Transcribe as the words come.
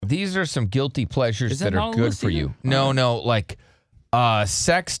these are some guilty pleasures that are not good listed for you. here? No, like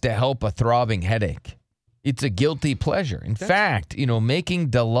sex to help a throbbing headache. It's a guilty pleasure. In fact,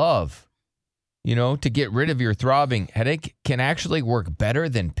 making the love, to get rid of your throbbing headache can actually work better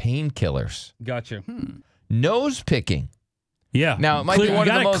than painkillers. Gotcha. Nose picking. Yeah. Now, it might be one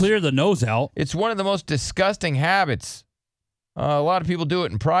of the most... clear the nose out. It's one of the most disgusting habits. A lot of people do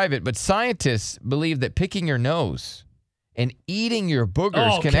it in private, but scientists believe that picking your nose and eating your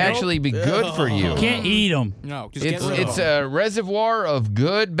boogers can actually be good for you. You can't eat them. No, just get rid of It's them. a reservoir of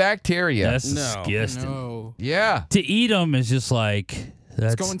good bacteria. That's disgusting. No. Yeah. To eat them is just like...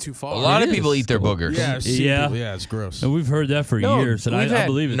 It's going too far. A lot It of people is. eat their boogers. Yeah, I've seen people- yeah, it's gross. And we've heard that for years, and I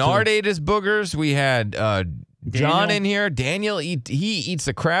believe it. Nard too. ate his boogers. We had John in here. Daniel, he eats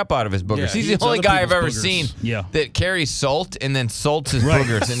the crap out of his boogers. Yeah, He's he the eats only other guy I've ever people's seen boogers. that carries salt and then salts his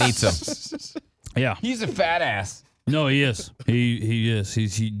boogers and eats them. Yeah. He's a fat ass. No, he is. He is.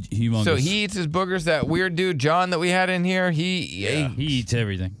 He's humongous. So he eats his boogers. That weird dude, John, that we had in here, he eats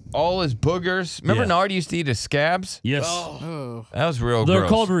everything. All his boogers. Remember Nard used to eat his scabs? Yes. Oh. That was real They're gross.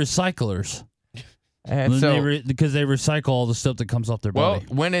 called recyclers. And so, because they recycle all the stuff that comes off their body.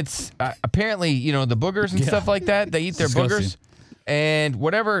 well, when it's apparently, the boogers and stuff like that, they eat their Disgusting. boogers. And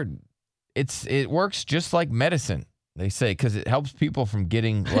whatever, it works just like medicine, they say, because it helps people from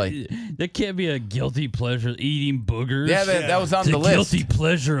getting like... That can't be a guilty pleasure, eating boogers. Yeah, that was on it's the a list. guilty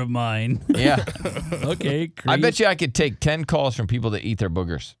pleasure of mine. Yeah. Okay. I bet you I could take 10 calls from people that eat their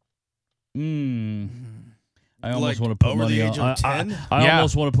boogers. I almost Like, want to put over money the on. age of 10? I Yeah.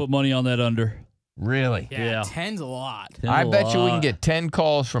 almost want to put money on that under. Really? Yeah. 10's a lot. I bet you we can get 10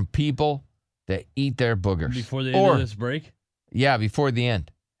 calls from people that eat their boogers. Before the end of this break? Yeah, before the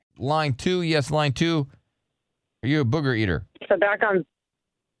end. Line 2, yes, line 2. Are you a booger eater? So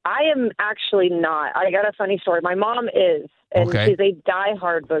I am actually not. I got a funny story. My mom is, and Okay. she's a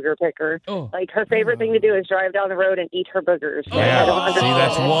diehard booger picker. Oh. Like, her favorite thing to do is drive down the road and eat her boogers. Yeah. I don't See, understand.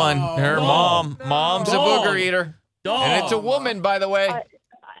 that's one. Her mom's a booger eater. Dog. And it's a woman, by the way.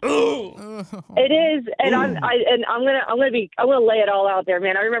 It is, and I'm gonna lay it all out there,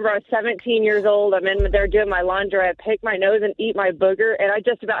 man. I remember I was 17 years old. I'm in there doing my laundry. I pick my nose and eat my booger, and I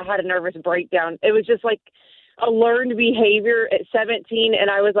just about had a nervous breakdown. It was just like a learned behavior at 17,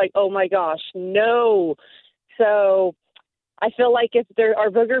 and I was like, oh my gosh, no. So I feel like if there are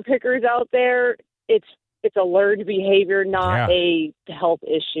booger pickers out there, it's a learned behavior, not a health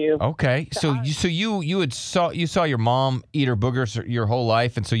issue. Okay, so you saw your mom eat her boogers your whole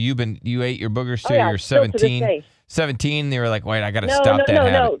life, and so you ate your boogers till you're still to this 17. day. 17, they were like, wait, I got to stop that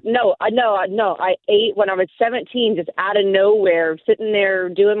habit. No. I ate when I was 17, just out of nowhere, sitting there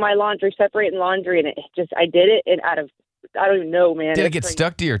doing my laundry, separating laundry, and I did it, and I don't even know, man. Did it get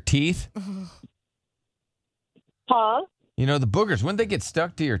stuck to your teeth? Huh? The boogers, when they get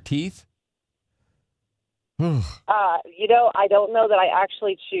stuck to your teeth? I don't know that I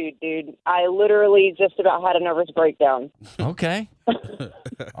actually chewed, dude. I literally just about had a nervous breakdown. Okay. All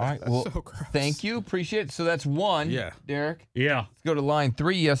right. Well, So gross. thank you. Appreciate it. So that's one. Yeah. Derek. Yeah. Let's go to line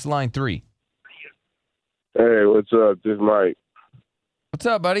 3. Yes, line 3. Hey, what's up? This is Mike. What's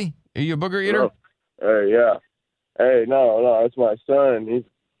up, buddy? Are you a booger eater? Hey, yeah. Hey, no, it's my son. He's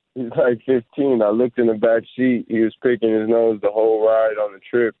like 15. I looked in the back seat. He was picking his nose the whole ride on the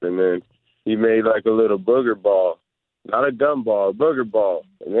trip, and then he made like a little booger ball. Not a gum ball, a booger ball.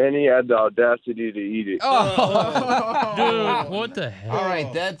 And then he had the audacity to eat it. Oh. Dude, what the hell? All right,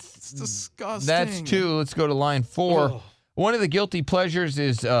 It's disgusting. that's 2. Let's go to line 4. One of the guilty pleasures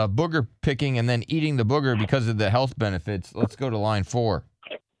is booger picking and then eating the booger because of the health benefits. Let's go to line 4.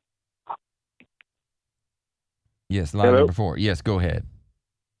 Yes, line number 4. Yes, go ahead.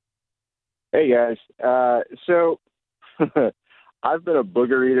 Hey, guys. So I've been a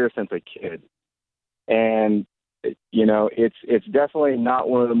booger eater since a kid. And, it's definitely not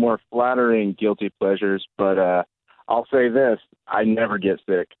one of the more flattering guilty pleasures, but I'll say this. I never get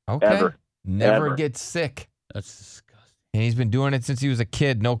sick. Okay. Ever. Never Ever. get sick. That's disgusting. And he's been doing it since he was a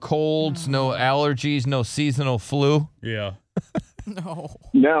kid. No colds, no allergies, no seasonal flu. Yeah. No.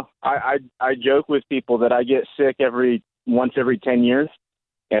 No, I joke with people that I get sick once every 10 years,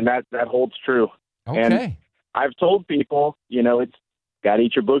 and that holds true. Okay. And I've told people, it's got to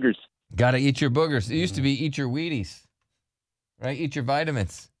eat your boogers. Got to eat your boogers. It used to be eat your Wheaties, right? Eat your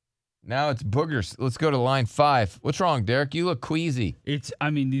vitamins. Now it's boogers. Let's go to line 5. What's wrong, Derek? You look queasy. These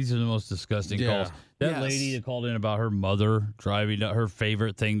are the most disgusting calls. That lady that called in about her mother driving, her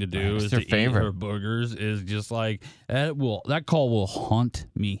favorite thing to do is to eat her boogers is just like, that call will haunt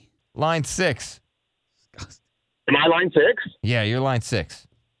me. Line 6. Am I line 6? Yeah, you're line 6.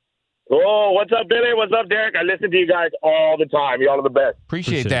 Oh, what's up, Billy? What's up, Derek? I listen to you guys all the time. Y'all are the best.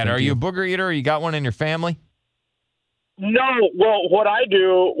 Appreciate that. Are you a booger eater or you got one in your family? No, well, what I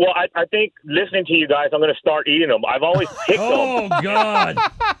do, I think listening to you guys, I'm going to start eating them. I've always picked them. Oh God!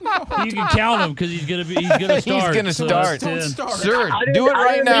 You can count him because he's gonna start. He's gonna start. Don't start. Sir, do it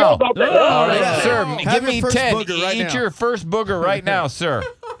right now. All right, yeah. sir, Have give me your first 10. booger right Eat now. your first booger right now, sir.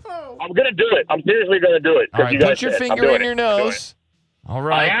 I'm going to do it. I'm seriously going to do it. All right, you guys put your said. I'm finger doing in your it. I'm doing nose. All it.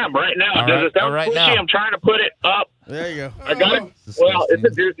 right. I am right now. All Does right, it sound all right pushy? now. I'm trying to put it up. There you go. I got it. Well, it's a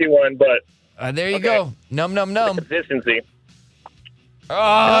juicy one, but There you Okay. go. Num, num, num. consistency.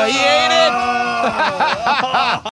 Oh, he ate it.